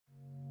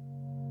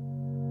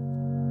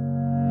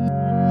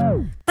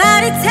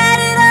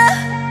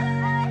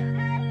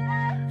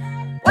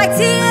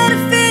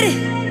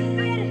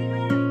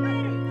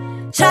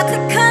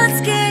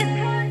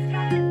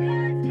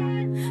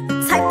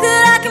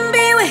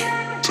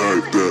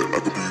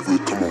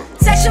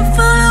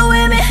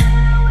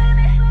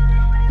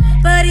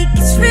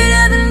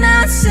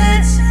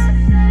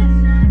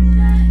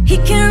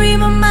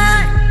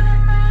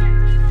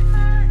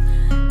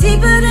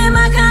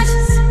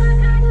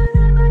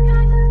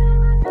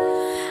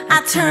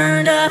I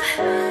turned up,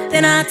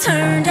 then I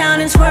turned down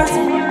and twerked.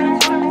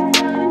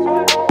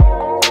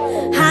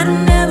 I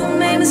don't ever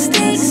make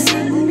mistakes.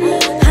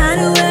 I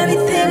do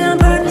everything on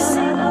purpose.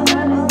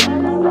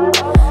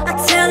 I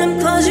tell them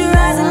close your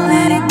eyes and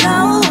let it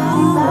go.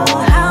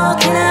 How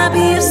can I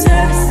be of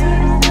service?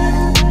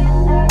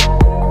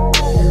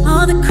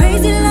 All the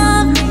crazy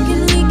love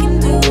making we can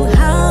do.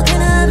 How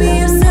can I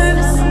be of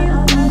service?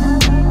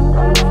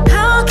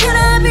 How can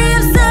I be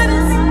of service?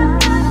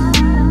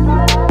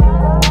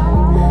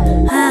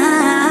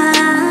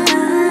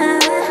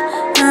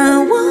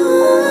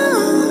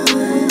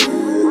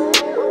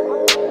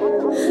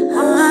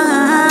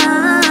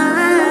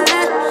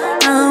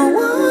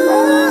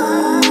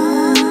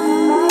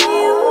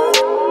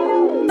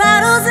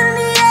 Bottles in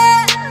the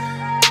air,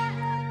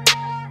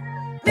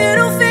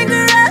 middle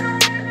finger up,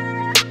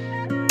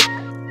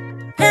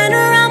 hand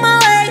around my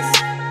waist.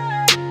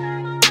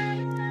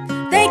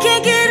 They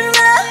can't get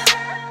enough.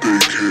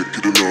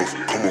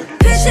 Come on.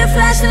 Picture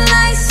flashing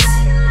lights.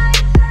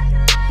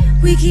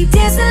 We keep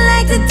dancing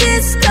like the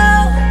disco.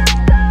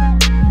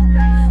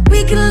 We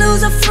can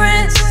lose our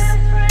friends.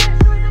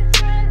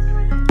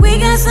 We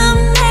got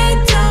something they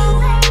do.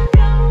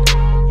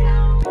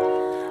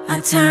 I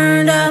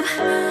turned up,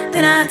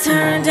 then I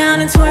turned down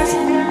and twerked.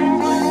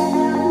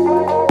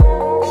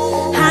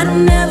 I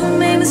don't ever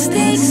make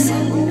mistakes.